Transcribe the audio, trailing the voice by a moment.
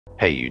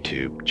Hey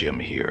YouTube, Jim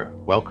here.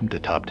 Welcome to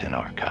Top 10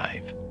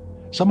 Archive.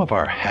 Some of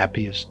our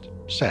happiest,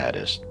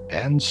 saddest,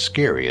 and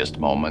scariest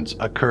moments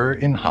occur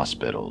in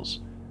hospitals.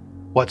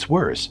 What's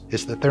worse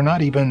is that they're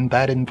not even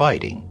that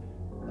inviting.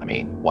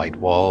 White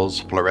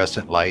walls,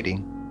 fluorescent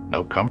lighting,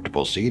 no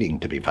comfortable seating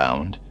to be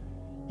found.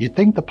 You'd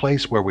think the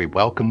place where we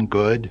welcome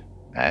good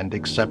and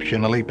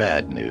exceptionally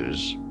bad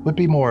news would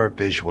be more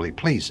visually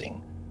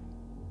pleasing.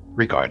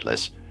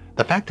 Regardless,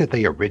 the fact that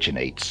they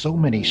originate so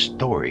many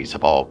stories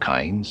of all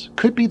kinds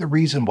could be the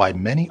reason why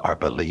many are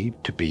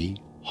believed to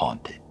be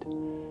haunted.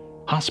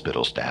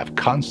 Hospital staff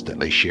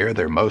constantly share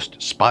their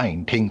most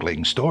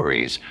spine-tingling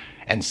stories,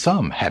 and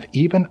some have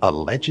even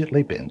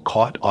allegedly been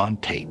caught on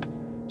tape.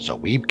 So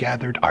we've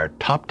gathered our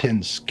top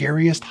 10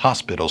 scariest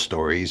hospital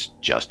stories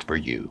just for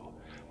you.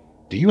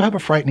 Do you have a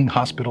frightening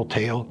hospital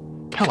tale?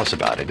 Tell us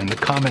about it in the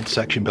comments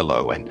section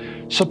below,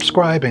 and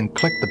subscribe and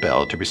click the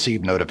bell to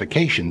receive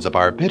notifications of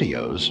our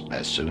videos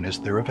as soon as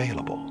they're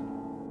available.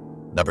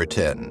 Number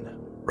 10.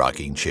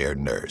 Rocking Chair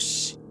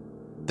Nurse.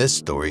 This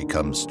story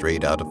comes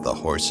straight out of the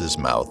horse's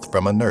mouth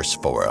from a nurse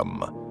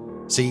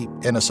forum. See,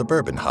 in a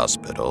suburban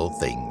hospital,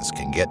 things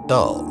can get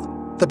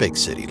dull. The big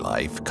city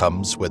life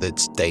comes with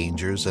its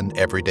dangers and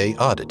everyday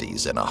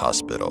oddities in a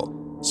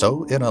hospital.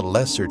 So in a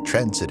lesser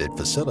transited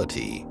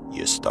facility,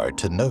 you start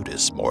to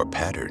notice more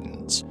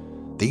patterns.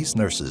 These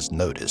nurses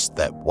noticed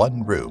that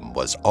one room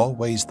was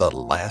always the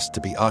last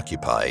to be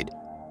occupied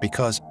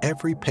because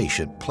every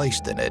patient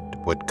placed in it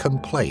would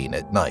complain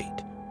at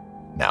night.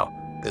 Now,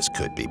 this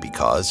could be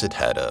because it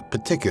had a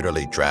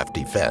particularly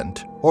drafty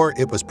vent, or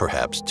it was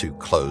perhaps too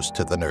close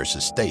to the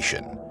nurse's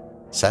station.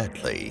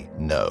 Sadly,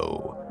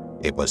 no.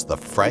 It was the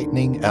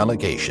frightening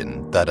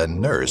allegation that a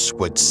nurse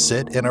would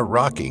sit in a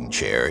rocking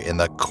chair in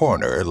the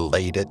corner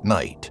late at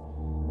night.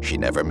 She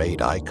never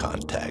made eye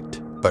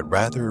contact, but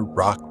rather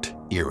rocked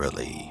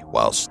eerily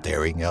while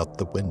staring out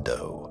the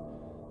window.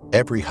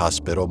 Every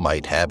hospital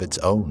might have its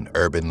own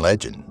urban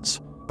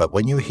legends, but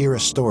when you hear a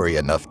story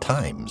enough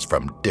times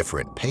from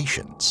different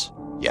patients,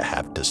 you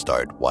have to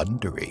start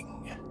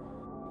wondering.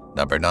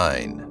 Number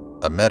 9.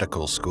 A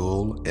medical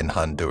school in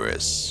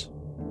Honduras.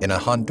 In a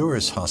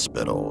Honduras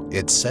hospital,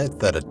 it's said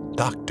that a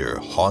doctor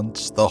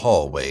haunts the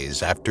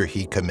hallways after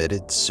he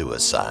committed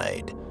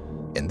suicide.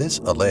 In this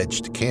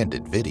alleged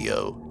candid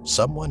video,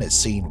 someone is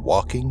seen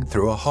walking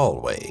through a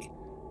hallway.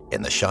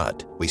 In the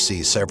shot, we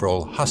see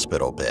several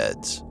hospital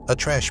beds, a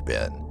trash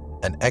bin,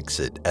 an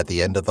exit at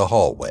the end of the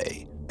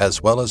hallway,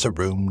 as well as a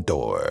room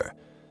door.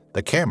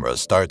 The camera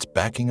starts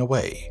backing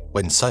away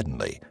when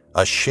suddenly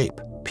a shape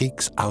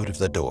peeks out of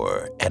the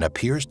door and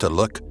appears to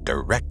look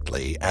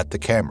directly at the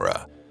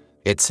camera.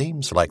 It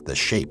seems like the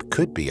shape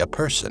could be a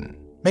person,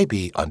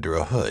 maybe under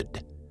a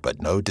hood,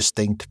 but no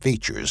distinct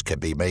features can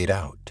be made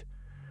out.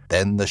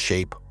 Then the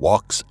shape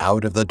walks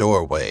out of the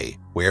doorway,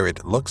 where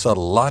it looks a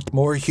lot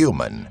more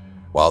human,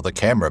 while the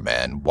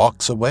cameraman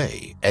walks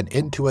away and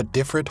into a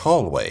different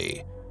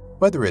hallway.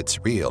 Whether it's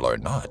real or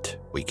not,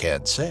 we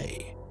can't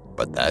say,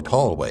 but that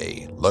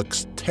hallway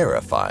looks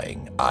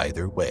terrifying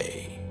either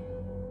way.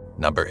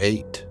 Number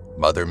 8.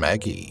 Mother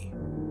Maggie.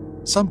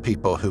 Some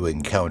people who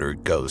encounter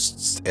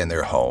ghosts in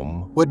their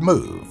home would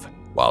move,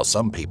 while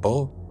some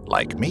people,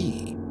 like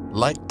me,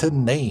 like to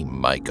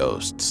name my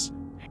ghosts.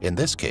 In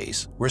this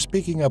case, we're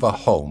speaking of a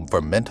home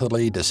for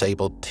mentally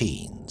disabled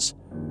teens.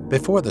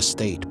 Before the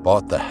state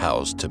bought the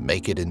house to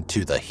make it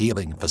into the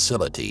healing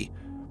facility,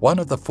 one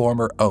of the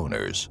former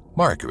owners,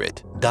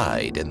 Margaret,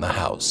 died in the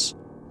house.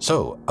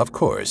 So, of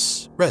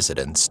course,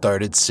 residents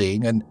started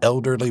seeing an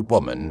elderly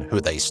woman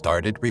who they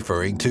started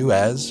referring to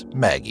as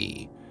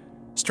Maggie.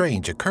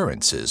 Strange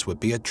occurrences would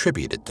be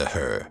attributed to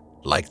her,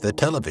 like the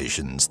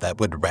televisions that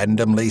would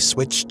randomly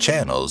switch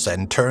channels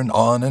and turn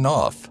on and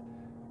off.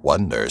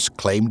 One nurse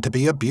claimed to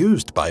be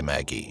abused by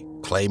Maggie,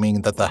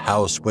 claiming that the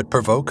house would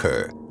provoke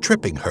her,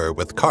 tripping her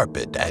with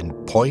carpet and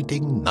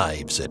pointing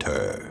knives at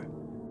her.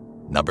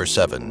 Number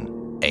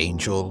 7.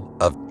 Angel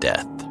of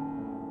Death.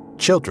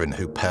 Children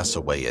who pass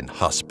away in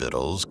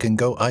hospitals can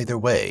go either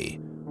way,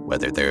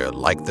 whether they're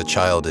like the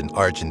child in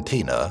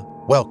Argentina,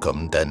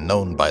 welcomed and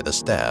known by the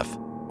staff,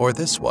 or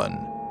this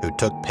one, who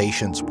took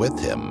patients with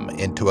him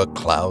into a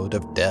cloud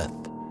of death.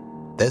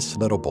 This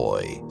little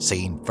boy,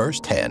 seen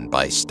firsthand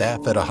by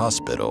staff at a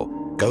hospital,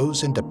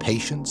 goes into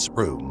patients'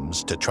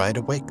 rooms to try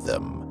to wake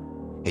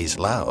them. He's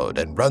loud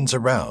and runs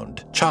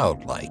around,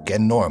 childlike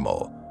and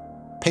normal.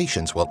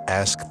 Patients will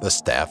ask the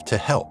staff to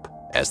help,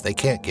 as they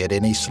can't get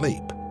any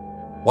sleep.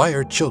 Why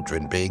are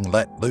children being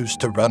let loose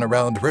to run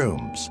around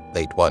rooms,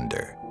 they'd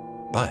wonder.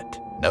 But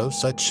no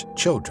such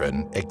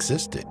children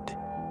existed.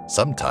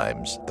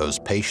 Sometimes those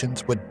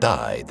patients would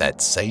die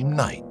that same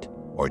night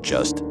or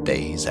just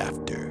days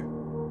after.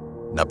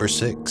 Number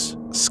 6.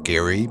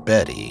 Scary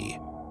Betty.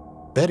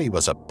 Betty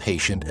was a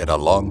patient in a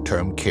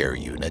long-term care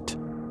unit.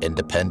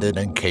 Independent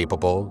and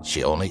capable,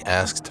 she only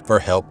asked for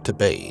help to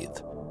bathe.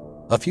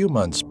 A few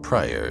months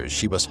prior,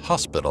 she was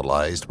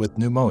hospitalized with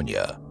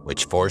pneumonia,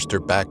 which forced her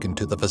back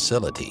into the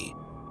facility.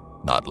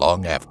 Not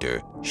long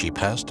after, she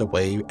passed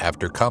away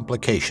after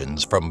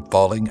complications from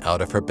falling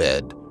out of her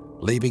bed,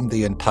 leaving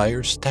the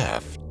entire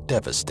staff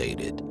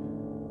devastated.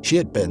 She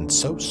had been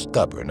so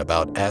stubborn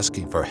about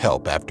asking for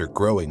help after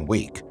growing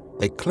weak,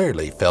 they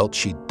clearly felt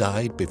she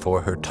died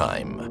before her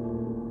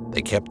time.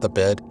 They kept the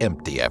bed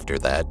empty after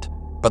that,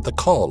 but the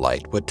call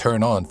light would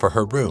turn on for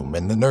her room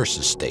in the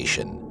nurse's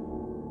station.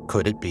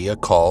 Could it be a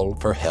call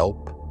for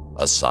help,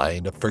 a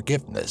sign of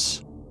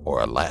forgiveness,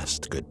 or a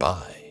last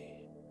goodbye?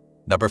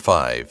 Number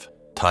 5.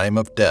 Time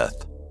of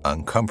death,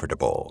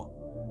 uncomfortable.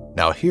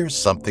 Now here's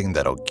something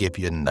that'll give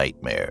you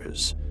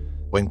nightmares.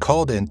 When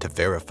called in to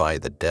verify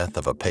the death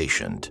of a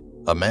patient,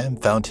 a man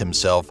found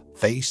himself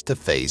face to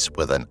face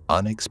with an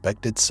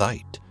unexpected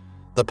sight.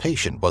 The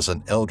patient was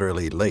an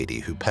elderly lady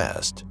who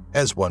passed,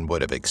 as one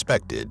would have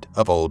expected,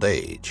 of old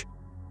age.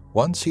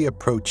 Once he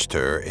approached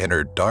her in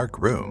her dark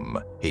room,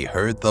 he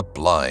heard the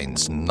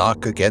blinds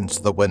knock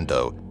against the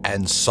window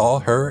and saw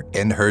her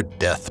in her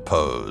death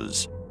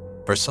pose.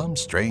 For some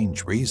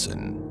strange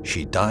reason,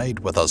 she died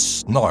with a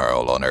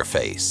snarl on her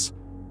face.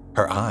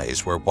 Her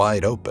eyes were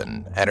wide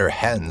open and her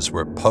hands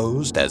were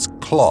posed as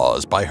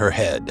claws by her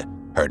head,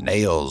 her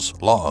nails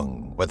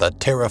long with a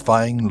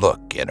terrifying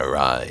look in her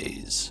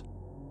eyes.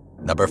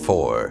 Number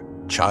 4.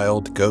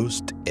 Child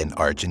ghost in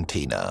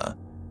Argentina.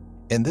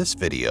 In this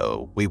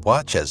video, we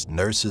watch as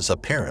nurses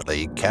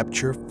apparently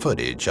capture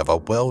footage of a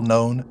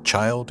well-known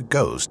child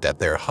ghost at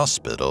their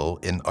hospital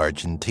in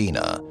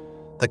Argentina.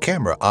 The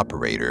camera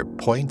operator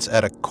points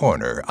at a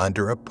corner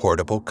under a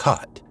portable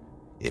cot.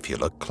 If you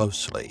look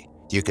closely,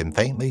 you can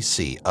faintly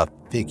see a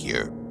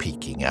figure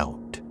peeking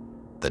out.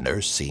 The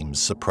nurse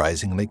seems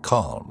surprisingly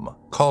calm,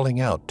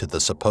 calling out to the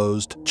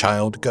supposed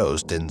child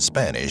ghost in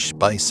Spanish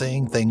by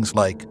saying things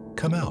like,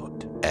 "Come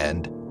out,"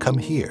 and "Come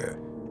here,"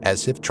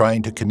 as if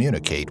trying to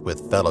communicate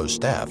with fellow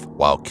staff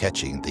while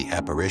catching the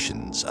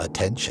apparition's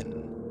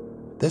attention.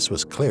 This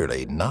was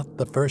clearly not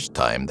the first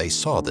time they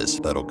saw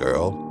this little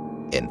girl.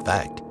 In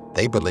fact,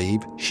 they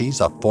believe she's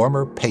a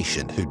former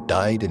patient who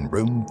died in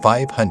room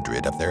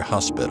 500 of their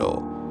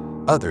hospital.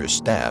 Other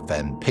staff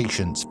and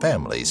patients'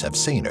 families have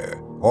seen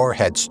her or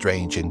had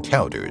strange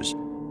encounters,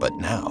 but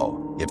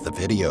now, if the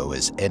video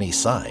is any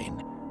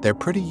sign, they're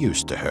pretty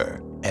used to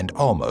her and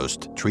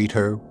almost treat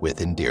her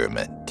with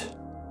endearment.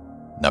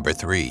 Number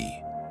 3.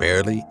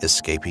 Barely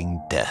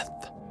escaping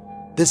death.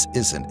 This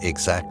isn't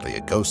exactly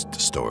a ghost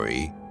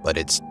story, but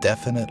it's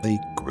definitely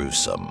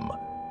gruesome.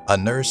 A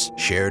nurse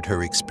shared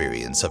her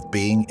experience of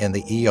being in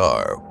the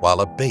ER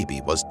while a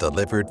baby was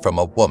delivered from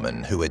a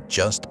woman who had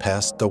just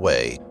passed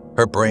away,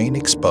 her brain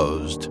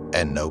exposed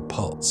and no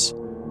pulse.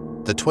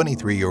 The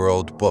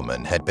 23-year-old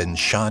woman had been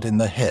shot in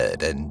the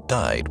head and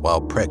died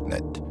while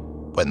pregnant.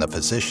 When the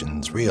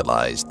physicians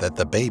realized that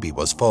the baby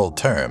was full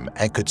term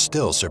and could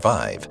still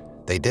survive,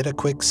 they did a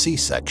quick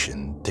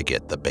C-section to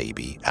get the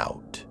baby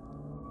out.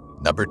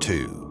 Number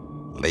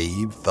 2.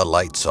 Leave the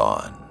lights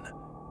on.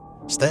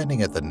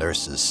 Standing at the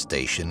nurse's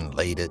station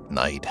late at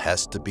night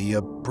has to be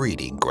a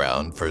breeding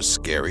ground for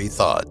scary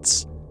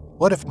thoughts.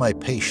 What if my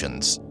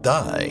patients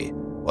die?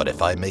 What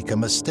if I make a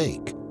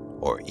mistake?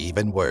 Or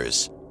even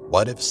worse,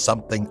 what if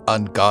something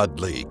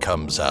ungodly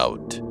comes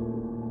out?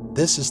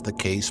 This is the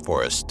case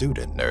for a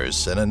student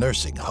nurse in a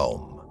nursing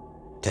home.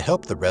 To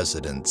help the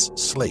residents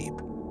sleep,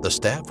 the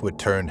staff would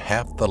turn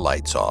half the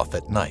lights off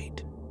at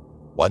night.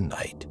 One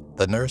night,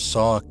 the nurse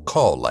saw a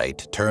call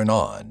light turn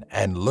on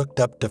and looked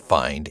up to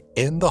find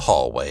in the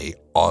hallway,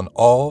 on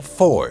all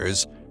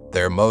fours,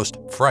 their most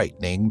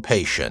frightening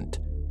patient.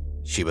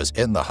 She was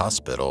in the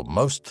hospital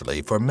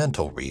mostly for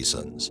mental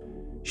reasons.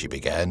 She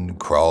began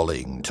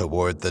crawling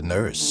toward the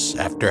nurse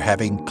after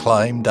having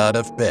climbed out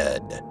of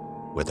bed.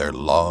 With her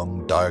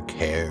long dark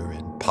hair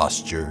and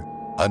posture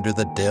under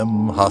the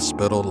dim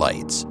hospital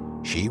lights,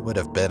 she would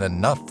have been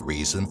enough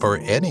reason for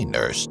any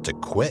nurse to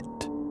quit.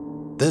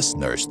 This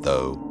nurse,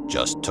 though,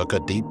 just took a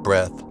deep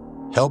breath,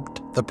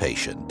 helped the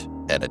patient,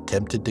 and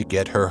attempted to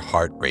get her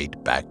heart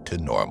rate back to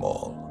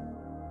normal.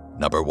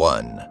 Number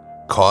 1.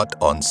 Caught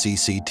on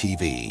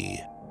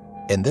CCTV.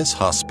 In this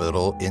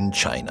hospital in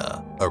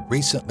China, a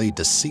recently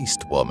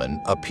deceased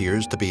woman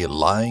appears to be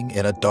lying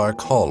in a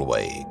dark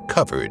hallway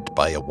covered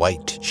by a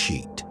white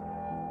sheet.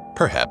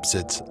 Perhaps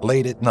it's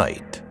late at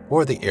night,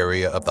 or the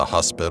area of the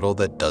hospital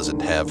that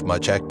doesn't have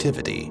much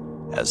activity,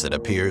 as it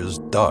appears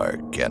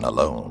dark and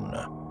alone.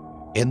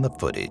 In the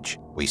footage,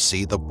 we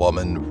see the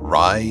woman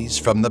rise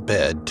from the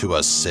bed to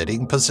a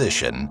sitting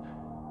position,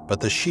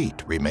 but the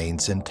sheet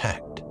remains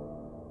intact.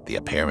 The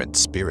apparent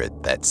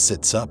spirit that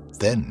sits up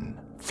then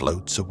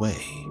floats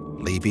away,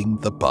 leaving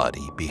the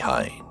body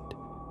behind.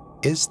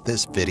 Is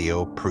this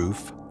video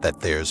proof that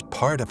there's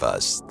part of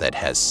us that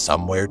has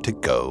somewhere to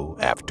go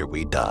after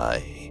we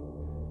die?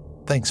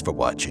 Thanks for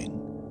watching.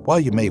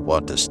 While you may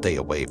want to stay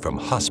away from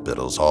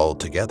hospitals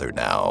altogether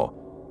now,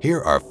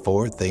 here are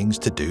 4 things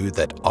to do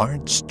that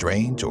aren't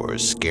strange or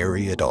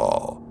scary at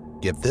all.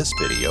 Give this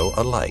video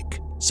a like,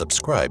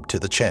 subscribe to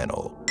the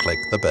channel, click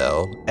the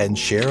bell, and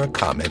share a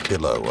comment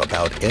below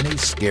about any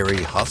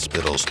scary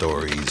hospital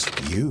stories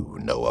you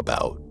know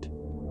about.